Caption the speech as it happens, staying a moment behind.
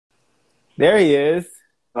There he is.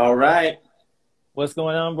 All right. What's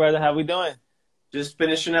going on, brother? How we doing? Just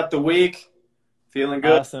finishing up the week. Feeling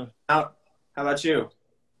good. Awesome. Out. How about you?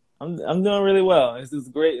 I'm doing really well. This is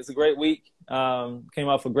great. It's a great week. Came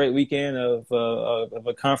off a great weekend of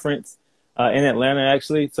a conference in Atlanta,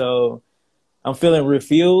 actually. So I'm feeling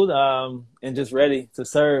refueled and just ready to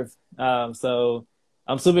serve. So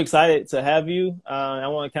I'm super excited to have you. I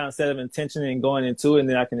want to kind of set an intention and going into it, and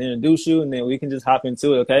then I can introduce you, and then we can just hop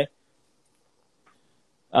into it. Okay.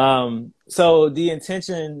 So the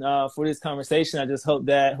intention for this conversation, I just hope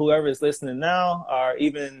that whoever is listening now or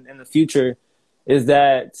even in the future is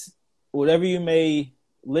that whatever you may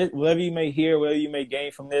hear, whatever you may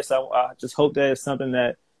gain from this, I just hope that it's something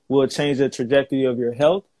that will change the trajectory of your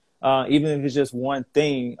health, even if it's just one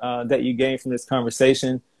thing that you gain from this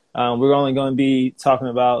conversation. We're only going to be talking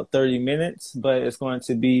about 30 minutes, but it's going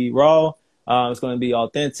to be raw. It's going to be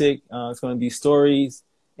authentic. It's going to be stories,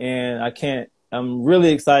 and I'm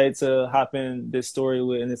really excited to hop in this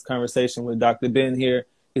in this conversation with Dr. Ben here.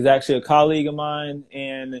 He's actually a colleague of mine,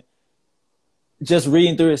 and just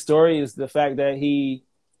reading through his story is the fact that he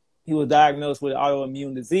was diagnosed with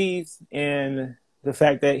autoimmune disease, and the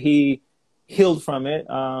fact that he healed from it.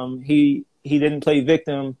 He didn't play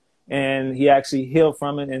victim, and he actually healed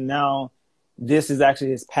from it, and now this is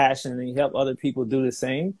actually his passion, and he helped other people do the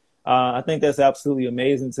same. I think that's absolutely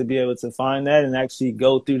amazing to be able to find that and actually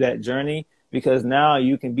go through that journey, because now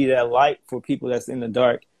you can be that light for people that's in the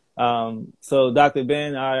dark. So Dr.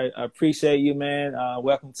 Ben, I appreciate you, man.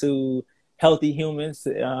 Welcome to Healthy Humans,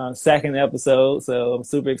 second episode. So I'm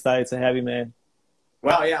super excited to have you, man.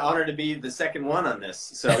 Well, yeah, honored to be the second one on this.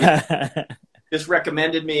 So you just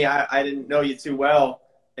recommended me. I didn't know you too well,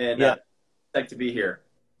 and yeah. Like to be here.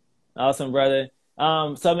 Awesome, brother.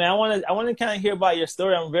 So man, I want to kind of hear about your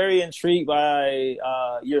story. I'm very intrigued by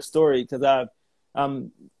your story, because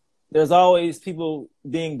there's always people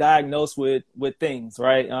being diagnosed with things,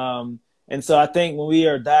 right? And so I think when we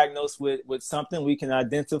are diagnosed with something, we can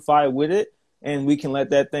identify with it, and we can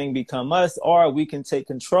let that thing become us, or we can take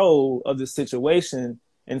control of the situation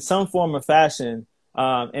in some form or fashion,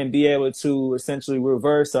 and be able to essentially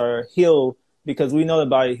reverse or heal, because we know the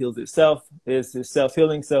body heals itself. It's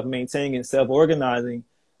self-healing, self-maintaining, and self-organizing.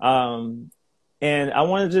 And I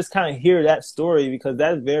want to just kind of hear that story, because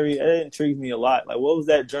it intrigues me a lot. Like, what was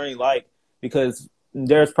that journey like? Because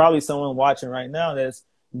there's probably someone watching right now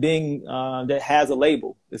that has a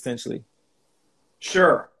label, essentially.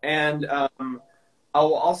 Sure. And I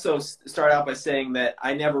will also start out by saying that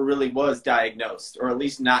I never really was diagnosed, or at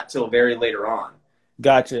least not till very later on.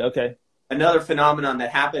 Gotcha. Okay. Another phenomenon that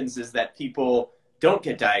happens is that people don't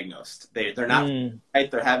get diagnosed. They're not right.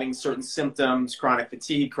 They're having certain symptoms, chronic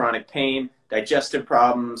fatigue, chronic pain, digestive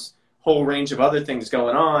problems, whole range of other things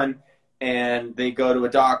going on. And they go to a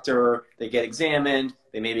doctor, they get examined,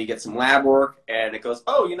 they maybe get some lab work, and it goes,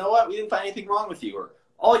 oh, you know what? We didn't find anything wrong with you, or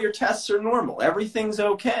all your tests are normal. Everything's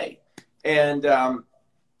okay. And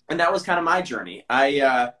that was kind of my journey.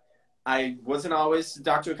 I wasn't always a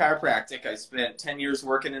doctor of chiropractic. I spent 10 years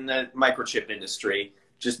working in the microchip industry,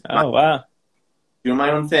 wow, doing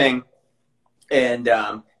my own thing. And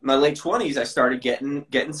in my late 20s, I started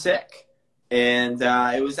getting sick. And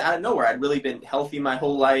it was out of nowhere. I'd really been healthy my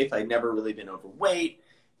whole life. I'd never really been overweight,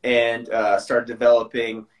 and started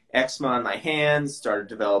developing eczema on my hands, started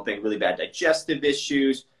developing really bad digestive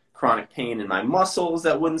issues, chronic pain in my muscles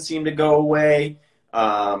that wouldn't seem to go away,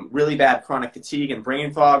 really bad chronic fatigue and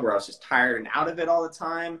brain fog, where I was just tired and out of it all the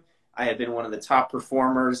time. I had been one of the top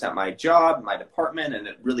performers at my job, my department, and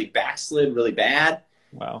it really backslid really bad.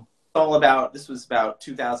 Wow. This was about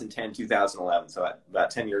 2010, 2011, so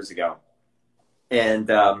about 10 years ago.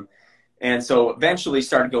 And so eventually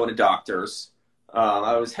started going to doctors.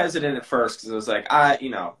 I was hesitant at first, because I was like, I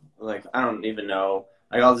don't even know.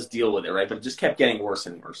 Like, I'll just deal with it, right? But it just kept getting worse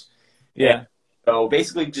and worse. Yeah. And so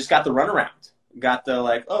basically just got the runaround. Got the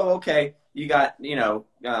like, oh, okay, you got,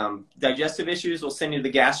 digestive issues, we'll send you to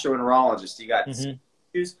the gastroenterologist. You got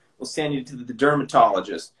issues, we'll send you to the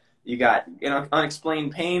dermatologist. You got,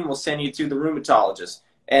 unexplained pain, we'll send you to the rheumatologist.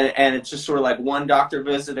 And it's just sort of like one doctor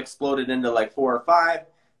visit exploded into like 4 or 5.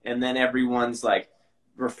 And then everyone's like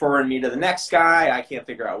referring me to the next guy. I can't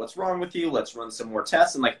figure out what's wrong with you. Let's run some more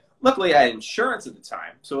tests. And like, luckily I had insurance at the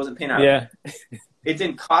time, so it wasn't paying out. Yeah. It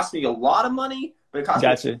didn't cost me a lot of money, but it cost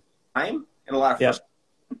me time and a lot of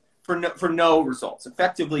frustration for no results.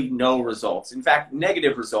 Effectively no results. In fact,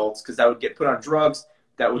 negative results, because I would get put on drugs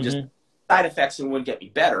that would just side effects and wouldn't get me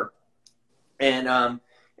better. And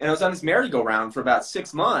I was on this merry-go-round for about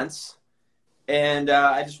 6 months, and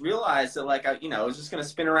I just realized that, like, I was just going to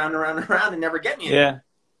spin around and around and around and never get me anywhere.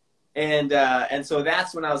 And so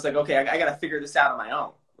that's when I was like, okay, I got to figure this out on my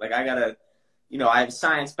own. Like I got to, I have a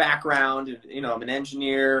science background, I'm an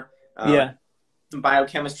engineer, Yeah. some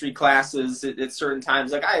biochemistry classes at certain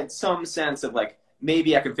times. Like I had some sense of like,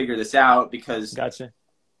 maybe I could figure this out because Gotcha.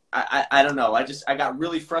 I don't know. I got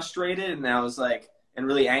really frustrated and I was like, and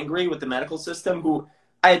really angry with the medical system who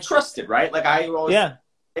I had trusted, right? Like I always,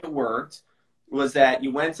 it worked was that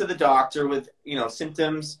you went to the doctor with,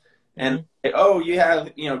 symptoms and, oh, you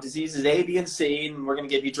have, diseases A, B, and C, and we're going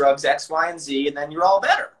to give you drugs X, Y, and Z, and then you're all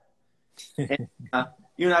better. And,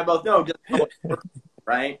 you and I both know, it doesn't always work,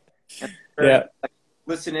 right? And like,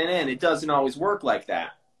 listening in, it doesn't always work like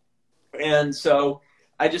that. And so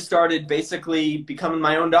I just started basically becoming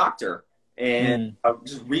my own doctor and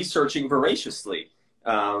just researching voraciously,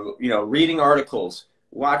 reading articles,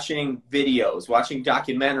 watching videos, watching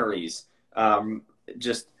documentaries,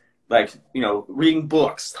 just like, reading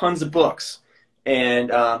books, tons of books,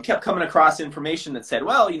 and kept coming across information that said,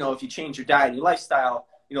 well, if you change your diet and your lifestyle,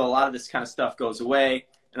 a lot of this kind of stuff goes away.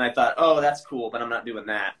 And I thought, oh, that's cool, but I'm not doing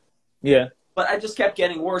that. Yeah. But I just kept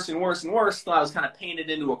getting worse and worse and worse until I was kind of painted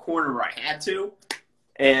into a corner where I had to.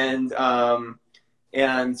 And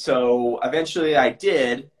so eventually I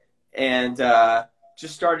did, and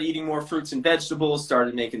just started eating more fruits and vegetables,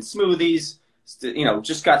 started making smoothies,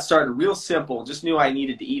 just got started real simple, just knew I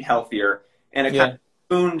needed to eat healthier. And it kind of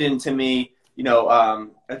spooned into me,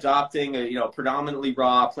 adopting a, predominantly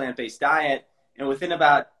raw plant-based diet. And within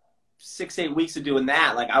about 6-8 weeks of doing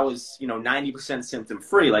that, like I was, 90% symptom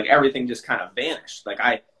free, like everything just kind of vanished. Like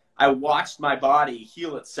I watched my body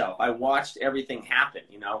heal itself. I watched everything happen,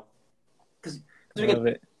 because we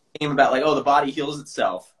get game about like, oh, the body heals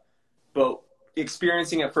itself, but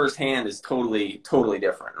experiencing it firsthand is totally, totally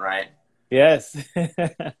different. Right. Yes.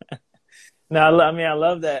 No, I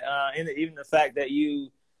love that. And even the fact that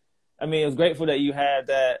it was grateful that you had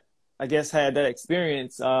that, I guess, had that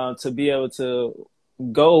experience to be able to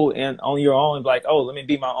go and on your own and be like, oh, let me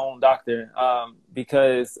be my own doctor.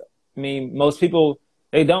 Because most people,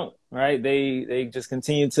 they don't, right? They just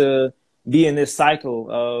continue to be in this cycle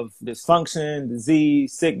of dysfunction,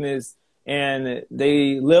 disease, sickness, and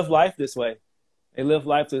they live life this way.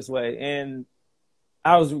 And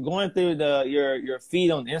I was going through your feed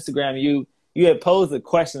on Instagram. You had posed a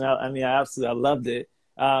question. I loved it.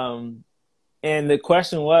 And the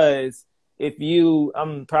question was,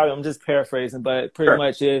 I'm just paraphrasing, but pretty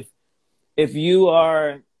much if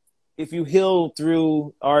you heal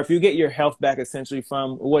through, or if you get your health back essentially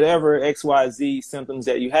from whatever XYZ symptoms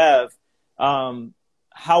that you have,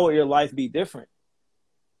 how would your life be different?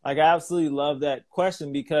 Like, I absolutely love that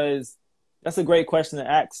question because that's a great question to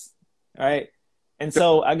ask, right? And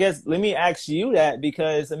so I guess let me ask you that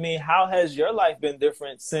because, how has your life been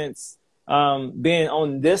different since being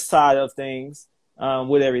on this side of things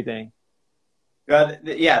with everything?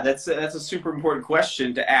 Yeah, that's a super important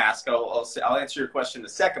question to ask. I'll answer your question in a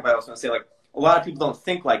second, but I was going to say, like, a lot of people don't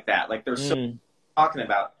think like that. Like, they're so talking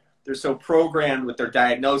about, they're so programmed with their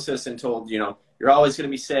diagnosis and told, you're always going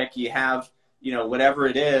to be sick. You have, whatever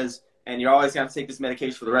it is, and you're always going to take this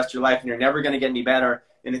medication for the rest of your life, and you're never going to get any better.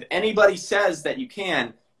 And if anybody says that you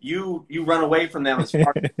can, you run away from them as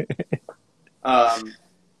far.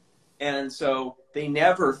 And so they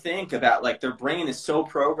never think about, like, their brain is so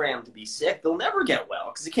programmed to be sick, they'll never get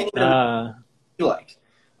well because they can't even feel like.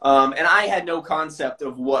 And I had no concept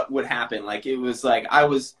of what would happen. Like, it was like I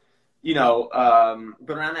was, but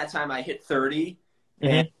around that time I hit 30,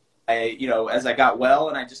 and I, as I got well,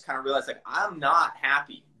 and I just kind of realized, like, I'm not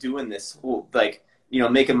happy doing this whole, like,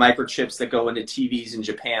 making microchips that go into TVs in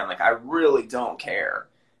Japan. Like, I really don't care.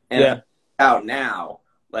 And out now,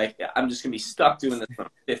 like, I'm just gonna be stuck doing this when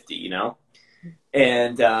I'm 50,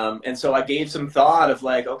 And so I gave some thought of,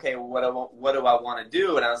 like, okay, well, what do I want to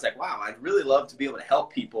do? And I was like, wow, I'd really love to be able to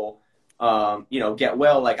help people, get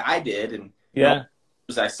well like I did. And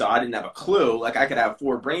as I saw, I didn't have a clue. Like, I could have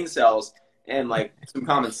 4 brain cells and, like, some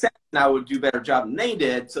common sense, and I would do a better job than they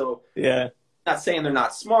did. So not saying they're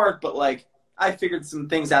not smart, but, like, I figured some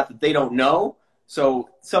things out that they don't know. So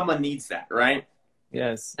someone needs that, right?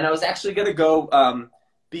 Yes. And I was actually going to go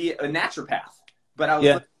be a naturopath, but I was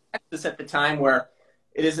looking at this at the time where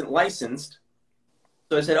it isn't licensed.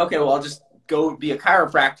 So I said, okay, well, I'll just go be a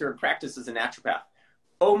chiropractor and practice as a naturopath.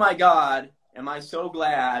 Oh my God, am I so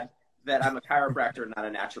glad that I'm a chiropractor and not a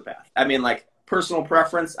naturopath. Like, personal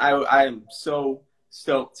preference, I am so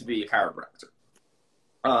stoked to be a chiropractor.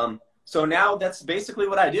 So now that's basically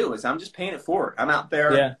what I do is I'm just paying it forward. I'm out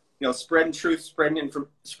there, spreading truth,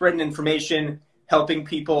 spreading information, helping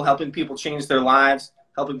people change their lives,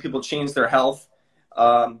 helping people change their health.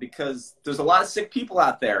 Because there's a lot of sick people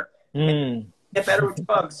out there. Get better with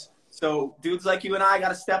drugs. So dudes like you and I got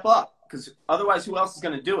to step up, because otherwise who else is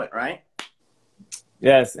going to do it, right?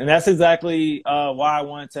 Yes, and that's exactly why I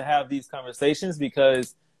wanted to have these conversations,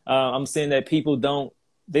 because I'm seeing that people don't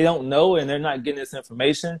know, and they're not getting this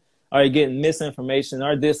information, or they're getting misinformation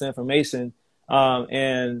or disinformation,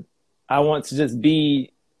 and I want to just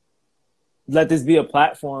let this be a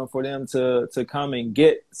platform for them to come and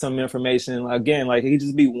get some information. Again, like, it could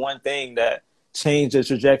just be one thing that changed the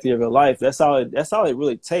trajectory of your life. That's all it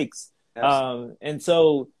really takes. And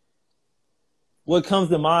so what comes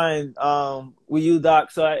to mind with you,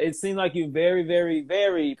 Doc? So it seems like you're very, very,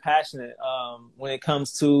 very passionate when it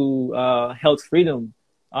comes to health freedom.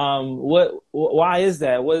 Why is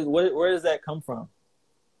that? Where does that come from?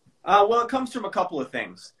 Well, it comes from a couple of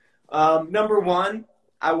things. Number one,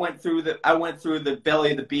 I went through the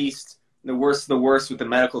belly of the beast, the worst of the worst with the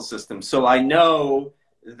medical system. So I know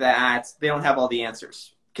that they don't have all the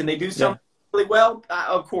answers. Can they do something really well?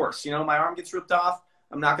 Of course. You know, my arm gets ripped off.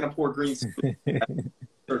 I'm not going to pour green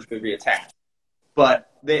surgically reattached.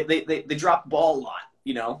 But they drop the ball a lot,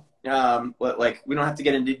 you know. Like, we don't have to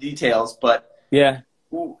get into details, but yeah,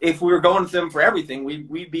 if we were going to them for everything,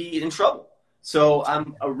 we'd be in trouble. So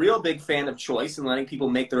I'm a real big fan of choice and letting people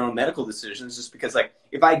make their own medical decisions, just because, like,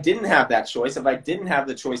 if I didn't have that choice, if I didn't have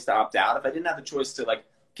the choice to opt out, if I didn't have the choice to, like,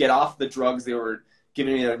 get off the drugs they were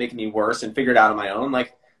giving me that were making me worse and figure it out on my own,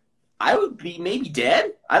 like, I would be maybe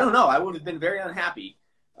dead. I don't know. I would have been very unhappy.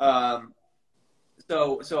 So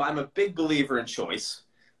I'm a big believer in choice.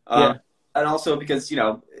 And also because, you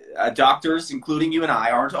know, doctors, including you and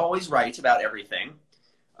I, aren't always right about everything.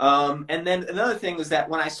 And then another thing is that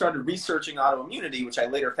when I started researching autoimmunity, which I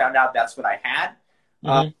later found out that's what I had,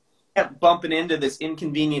 I kept bumping into this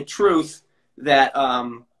inconvenient truth that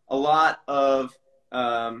a lot of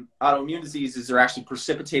autoimmune diseases are actually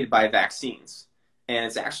precipitated by vaccines. And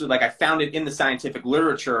it's actually, like, I found it in the scientific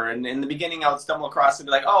literature. And in the beginning, I would stumble across it and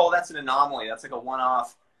be like, oh, that's an anomaly. That's like a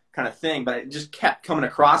one-off kind of thing. But I just kept coming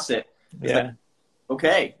across it. It's like,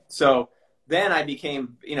 okay. So then I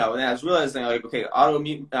became, you know, and I was realizing, like, okay,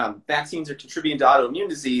 autoimmune vaccines are contributing to autoimmune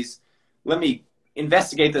disease. Let me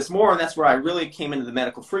investigate this more. And that's where I really came into the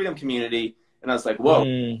medical freedom community. And I was like, whoa,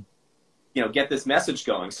 you know, get this message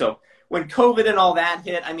going. So when COVID and all that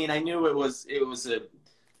hit, I mean, I knew it was a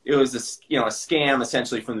you know, a scam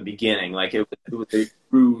essentially from the beginning. Like, it was a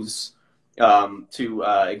ruse to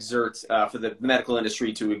exert for the medical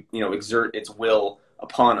industry to, you know, exert its will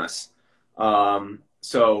upon us.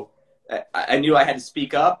 So I knew I had to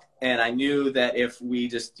speak up, and I knew that if we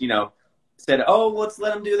just, you know, said, oh, let's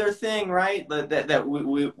let them do their thing, right, that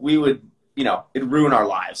we would, you know, it'd ruin our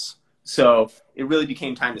lives. So it really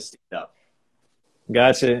became time to stand up.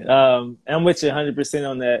 Gotcha. I'm with you 100%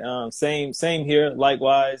 on that. Same here.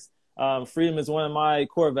 Likewise, freedom is one of my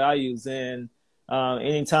core values, and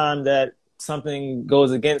anytime that something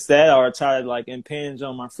goes against that or try to, like, impinge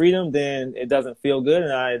on my freedom, then it doesn't feel good,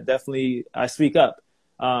 and I speak up.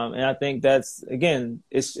 And I think that's, again,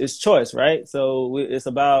 it's choice, right? So it's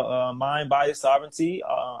about mind, body, sovereignty,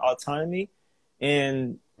 autonomy,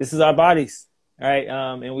 and this is our bodies, right?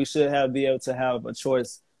 And we should be able to have a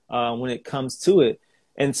choice when it comes to it.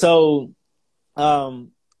 And so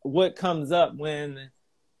what comes up when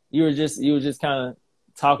you were just kind of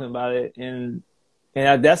talking about it, and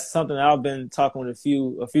that's something that I've been talking with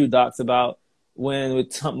a few docs about when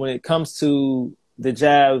it comes to the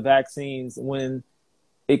jab vaccines, when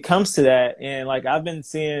it comes to that. And, like, I've been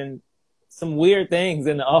seeing some weird things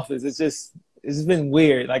in the office. It's been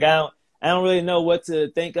weird. Like, I don't really know what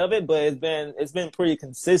to think of it, but it's been pretty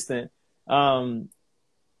consistent. And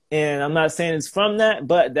I'm not saying it's from that,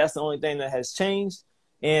 but that's the only thing that has changed.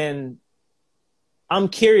 And I'm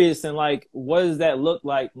curious, and, like, what does that look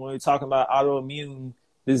like when we're talking about autoimmune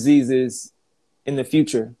diseases in the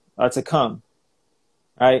future or to come?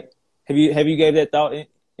 Right? Have you gave that thought,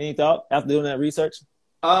 any thought after doing that research?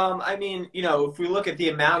 I mean, you know, if we look at the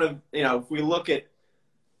amount of, you know, if we look at,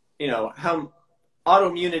 you know, how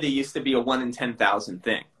autoimmunity used to be a 1 in 10,000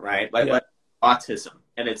 thing, right? Like autism.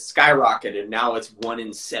 And it's skyrocketed. Now it's 1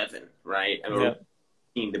 in 7, right? Or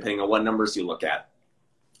 15, depending on what numbers you look at.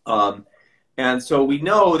 And so we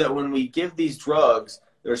know that when we give these drugs,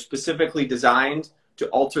 they're specifically designed to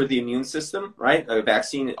alter the immune system, right? A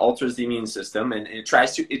vaccine alters the immune system, and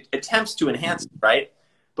it attempts to enhance it, right?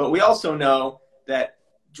 But we also know that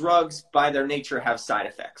drugs, by their nature, have side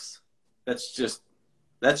effects. That's just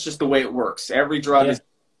the way it works. Every drug has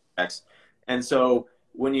effects. And so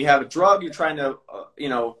when you have a drug, you're trying to, you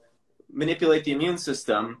know, manipulate the immune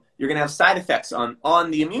system, you're going to have side effects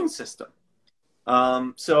on the immune system.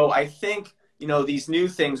 So I think, you know, these new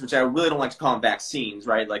things, which I really don't like to call them vaccines,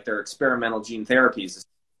 right? Like, they're experimental gene therapies,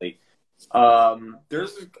 essentially.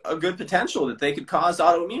 there's a good potential that they could cause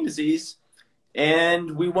autoimmune disease,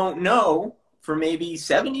 and we won't know for maybe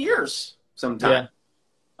 7 years sometime.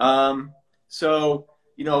 Yeah. So,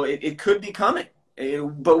 you know, it could be coming,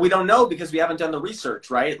 but we don't know because we haven't done the research,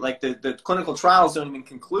 right? Like the clinical trials don't even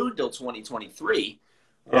conclude till 2023.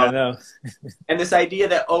 Yeah, I know. And this idea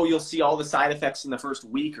that, oh, you'll see all the side effects in the first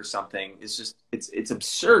week or something is just, it's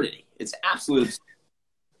absurdity. It's absolute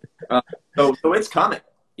absurdity. So it's coming,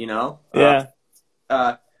 you know? Yeah.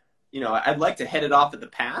 You know, I'd like to head it off at the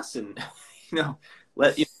pass and, you know,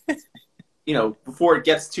 let you know, before it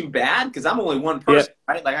gets too bad, because I'm only one person,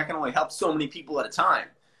 right? Like I can only help so many people at a time.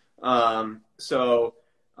 I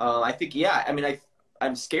think, yeah, I mean,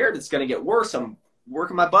 I'm scared it's going to get worse. I'm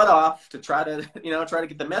working my butt off to try to, you know, try to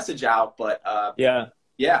get the message out. But yeah,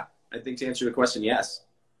 I think to answer your question, yes.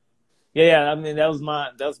 Yeah. I mean, that was my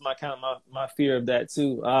kind of my fear of that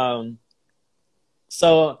too.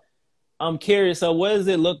 So I'm curious. So what does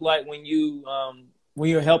it look like when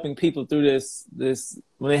you're helping people through this,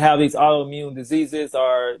 when they have these autoimmune diseases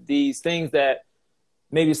or these things that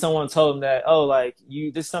maybe someone told them that, oh, like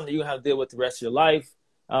this is something you have to deal with the rest of your life.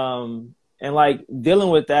 And like dealing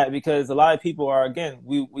with that, because a lot of people are, again,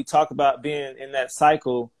 we talk about being in that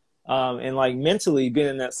cycle, and like mentally being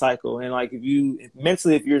in that cycle. And like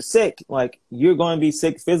if you're sick, like you're going to be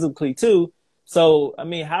sick physically too. So, I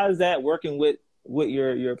mean, how is that working with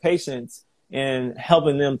your patients and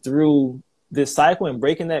helping them through this cycle and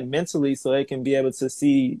breaking that mentally so they can be able to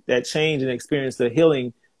see that change and experience the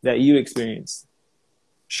healing that you experienced?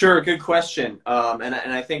 Sure. Good question. And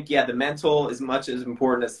I think, yeah, the mental is much as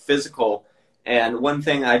important as physical. And one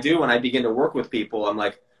thing I do when I begin to work with people, I'm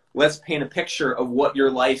like, let's paint a picture of what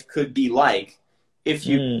your life could be like if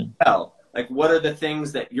you tell. Like, what are the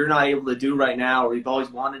things that you're not able to do right now, or you've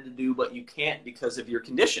always wanted to do, but you can't because of your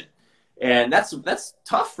condition? And that's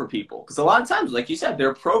tough for people, because a lot of times, like you said,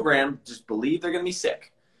 they're programmed to just believe they're going to be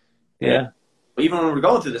sick. Yeah. And even when we're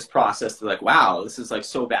going through this process, they're like, wow, this is like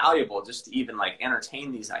so valuable just to even like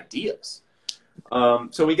entertain these ideas.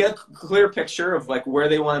 So we get a clear picture of like where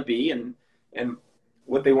they want to be and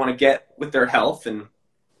what they want to get with their health. And,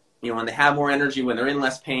 you know, when they have more energy, when they're in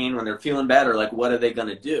less pain, when they're feeling better, like what are they going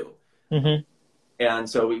to do? Mm-hmm. And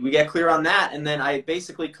so we get clear on that. And then I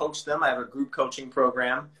basically coach them. I have a group coaching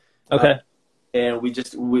program. Okay. And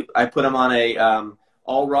I put them on a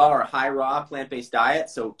all raw or high raw plant-based diet.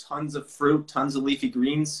 So tons of fruit, tons of leafy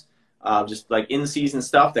greens, just like in season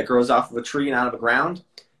stuff that grows off of a tree and out of the ground.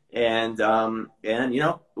 And you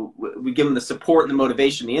know, we give them the support and the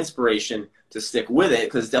motivation, the inspiration to stick with it,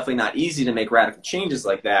 because it's definitely not easy to make radical changes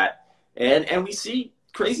like that. And we see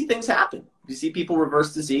crazy things happen. We see people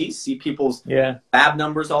reverse disease, see people's lab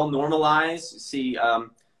numbers all normalize, see,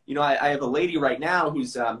 you know, I have a lady right now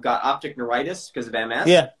who's got optic neuritis because of MS.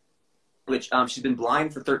 Yeah. Which she's been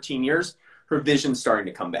blind for 13 years. Her vision's starting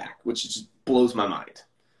to come back, which just blows my mind.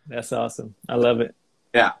 That's awesome. I love it.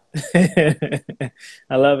 Yeah.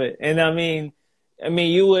 I love it. And I mean,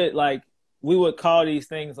 you would we would call these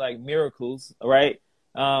things like miracles, right?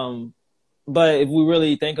 But if we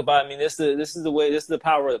really think about it, I mean, this is the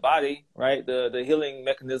power of the body, right? The healing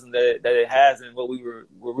mechanism that it has, and what we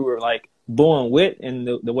were like born with, and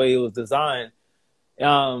the way it was designed.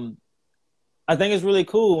 I think it's really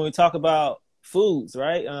cool when we talk about foods,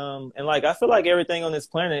 right? And like, I feel like everything on this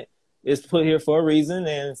planet is put here for a reason,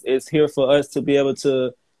 and it's here for us to be able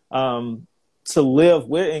to live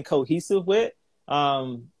with and cohesive with.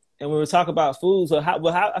 And when we talk about foods, so how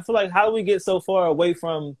I feel like, how do we get so far away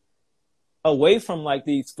from like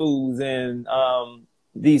these foods and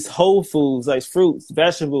these whole foods, like fruits,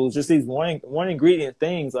 vegetables, just these one ingredient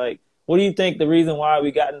things? Like, what do you think the reason why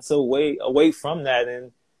we gotten so way away from that?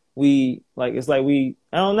 And we like, it's like I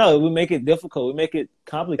don't know, we make it difficult, we make it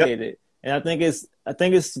complicated. Yep. And I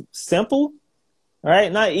think it's simple,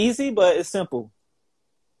 right? Not easy, but it's simple.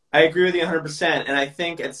 I agree with you 100%. And I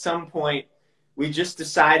think at some point we just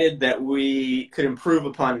decided that we could improve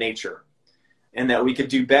upon nature, and that we could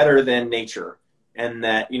do better than nature. And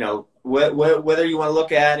that, you know, whether you want to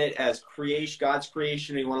look at it as creation, God's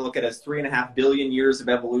creation, or you want to look at it as 3.5 billion years of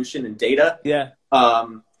evolution and data. Yeah.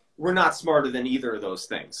 We're not smarter than either of those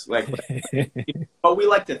things. Like, but we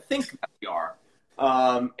like to think that we are.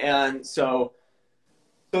 And so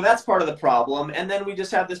that's part of the problem. And then we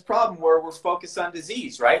just have this problem where we're focused on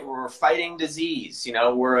disease, right? We're fighting disease. You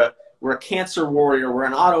know, we're a cancer warrior. We're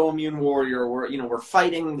an autoimmune warrior. We're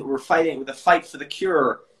fighting with a fight for the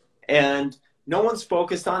cure. And no one's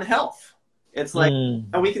focused on health. It's like,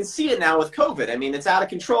 and we can see it now with COVID. I mean, it's out of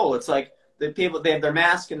control. It's like the people, they have their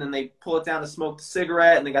mask and then they pull it down to smoke the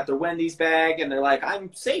cigarette, and they got their Wendy's bag and they're like,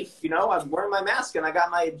 I'm safe, you know, I'm wearing my mask and I got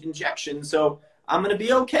my injection, so I'm going to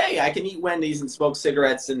be okay. I can eat Wendy's and smoke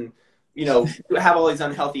cigarettes and, you know, have all these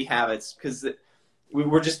unhealthy habits, because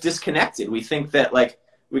we're just disconnected. We think that like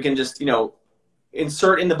we can just, you know,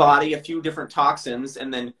 insert in the body a few different toxins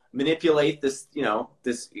and then manipulate this, you know,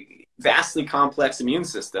 this vastly complex immune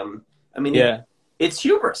system. I mean, Yeah. it's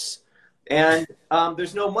hubris. And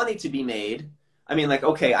there's no money to be made. I mean, like,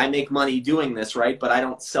 okay, I make money doing this, right? But I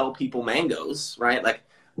don't sell people mangoes, right? Like,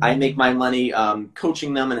 I make my money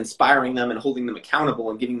coaching them and inspiring them and holding them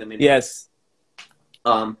accountable and giving them Yes.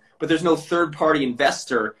 But there's no third-party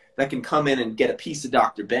investor that can come in and get a piece of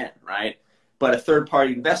Dr. Ben, right? But a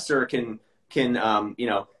third-party investor can you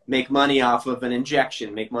know, make money off of an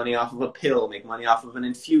injection, make money off of a pill, make money off of an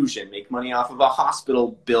infusion, make money off of a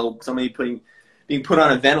hospital bill, somebody being put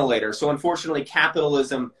on a ventilator. So unfortunately,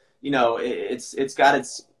 capitalism, you know, it's got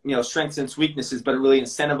its, you know, strengths and its weaknesses, but it really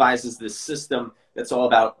incentivizes this system that's all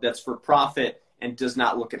about, that's for profit and does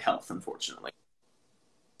not look at health, unfortunately.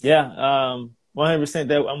 Yeah, 100%.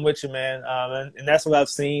 That I'm with you, man. And that's what I've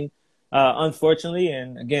seen, unfortunately.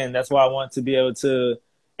 And again, that's why I want to be able to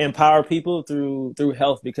empower people through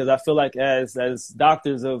health, because I feel like as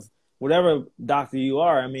doctors of whatever doctor you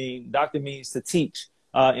are, I mean, doctor means to teach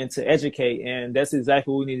and to educate, and that's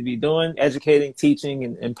exactly what we need to be doing: educating, teaching,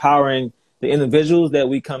 and empowering the individuals that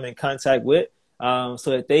we come in contact with, so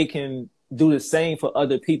that they can do the same for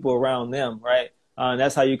other people around them, right? And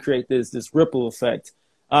that's how you create this ripple effect.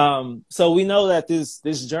 So we know that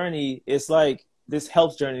this journey, it's like this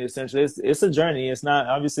health journey, essentially. It's a journey. It's not,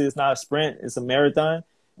 obviously it's not a sprint, it's a marathon.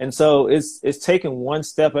 And so it's taking one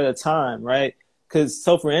step at a time, right? Because,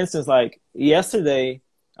 so for instance, like yesterday,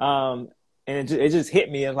 and it just hit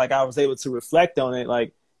me, and like I was able to reflect on it.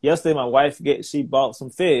 Like yesterday, my wife she bought some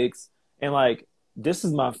figs, and like this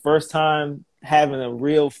is my first time having a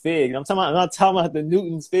real fig. I'm not talking about the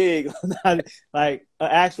Newton's fig, not like an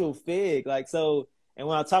actual fig. Like, so, and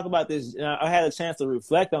when I talk about this, I had a chance to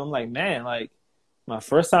reflect on, I'm like, man, like my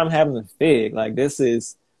first time having a fig, like this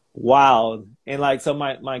is wild. And like, so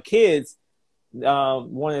my kids,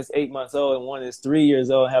 one is 8 months old and one is 3 years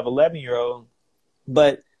old, and have 11-year-old.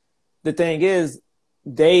 But the thing is,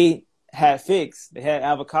 they had figs, they had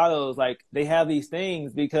avocados, like they have these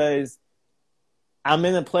things because I'm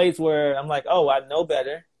in a place where I'm like, oh, I know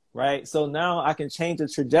better, right? So now I can change the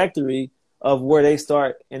trajectory of where they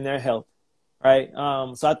start in their health, right?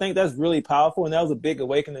 So I think that's really powerful, and that was a big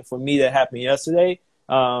awakening for me that happened yesterday.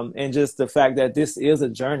 And just the fact that this is a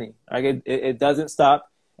journey, like it doesn't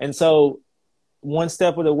stop. And so one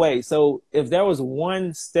step of the way. So if there was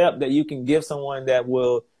one step that you can give someone that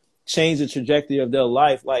will change the trajectory of their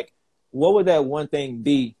life, like what would that one thing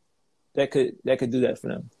be that could do that for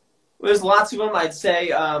them? Well, there's lots of them. I'd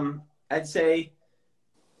say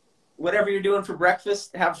whatever you're doing for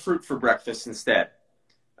breakfast, have fruit for breakfast instead.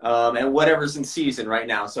 And whatever's in season right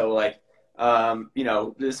now. So like, you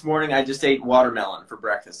know, this morning I just ate watermelon for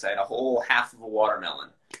breakfast. I had a whole half of a watermelon.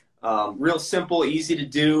 Real simple, easy to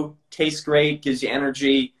do, tastes great, gives you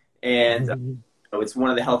energy, and you know, it's one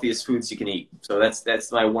of the healthiest foods you can eat. So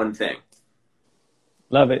that's my one thing.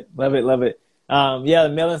 Love it, love it, love it. Yeah, the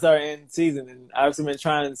melons are in season, and I've been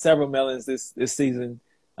trying several melons this season,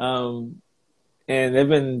 and they've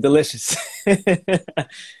been delicious.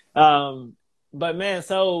 But man,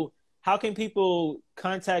 so how can people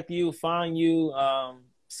contact you, find you,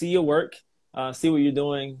 see your work, see what you're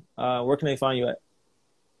doing? Where can they find you at?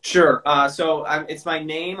 Sure. So it's my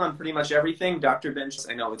name on pretty much everything, Dr. Ben.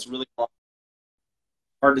 I know it's really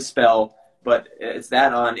hard to spell, but it's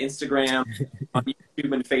that on Instagram, on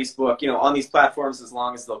YouTube and Facebook, you know, on these platforms, as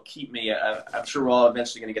long as they'll keep me. I'm sure we're all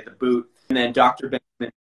eventually going to get the boot. And then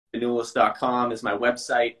drbenulis.com is my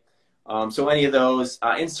website. So any of those.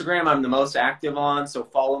 Instagram, I'm the most active on, so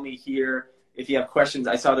follow me here. If you have questions,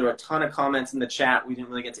 I saw there were a ton of comments in the chat. We didn't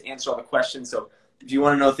really get to answer all the questions, so if you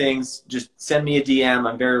want to know things, just send me a DM.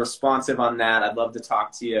 I'm very responsive on that. I'd love to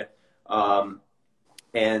talk to you.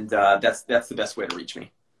 And that's the best way to reach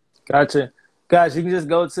me. Gotcha. Guys, you can just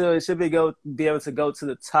be able to go to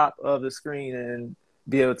the top of the screen and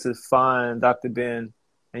be able to find Dr. Ben,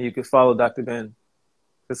 and you can follow Dr. Ben.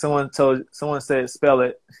 Because someone said spell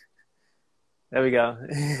it. There we go.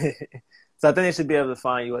 So I think they should be able to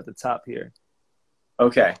find you at the top here.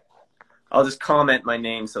 Okay. I'll just comment my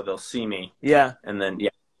name so they'll see me. Yeah. And then,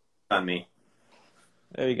 yeah, on me.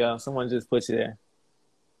 There you go. Someone just put you there.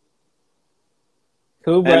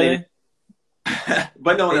 Cool, brother.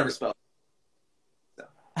 But no one ever spelled it. So.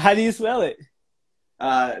 How do you spell it?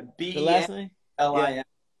 B. The last name? L-I-N.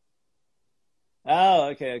 Oh,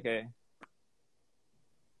 okay.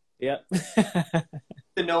 Yep.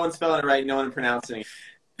 No one spelling it right, no one pronouncing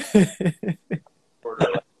it. Or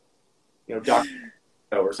like, you know, Dr.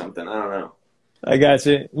 or something. I don't know. I got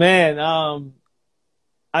you, man.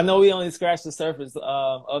 I know we only scratched the surface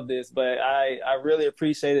of this, but I really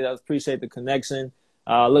appreciate it. I appreciate the connection.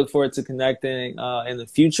 Look forward to connecting in the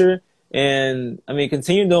future. And I mean,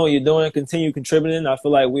 continue doing what you're doing, continue contributing. I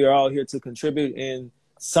feel like we are all here to contribute in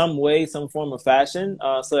some way, some form of fashion,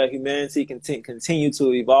 so that humanity can continue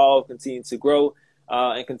to evolve, continue to grow,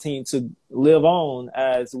 and continue to live on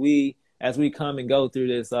as we come and go through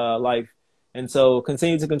this life. And so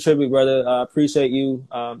continue to contribute, brother. I appreciate you,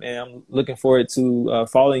 and I'm looking forward to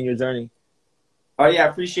following your journey. Oh, yeah, I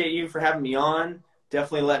appreciate you for having me on.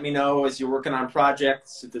 Definitely let me know as you're working on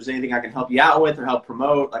projects, if there's anything I can help you out with or help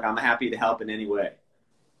promote. Like, I'm happy to help in any way.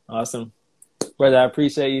 Awesome. Brother, I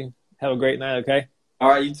appreciate you. Have a great night, okay? All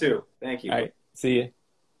right, you too. Thank you. All right, see you.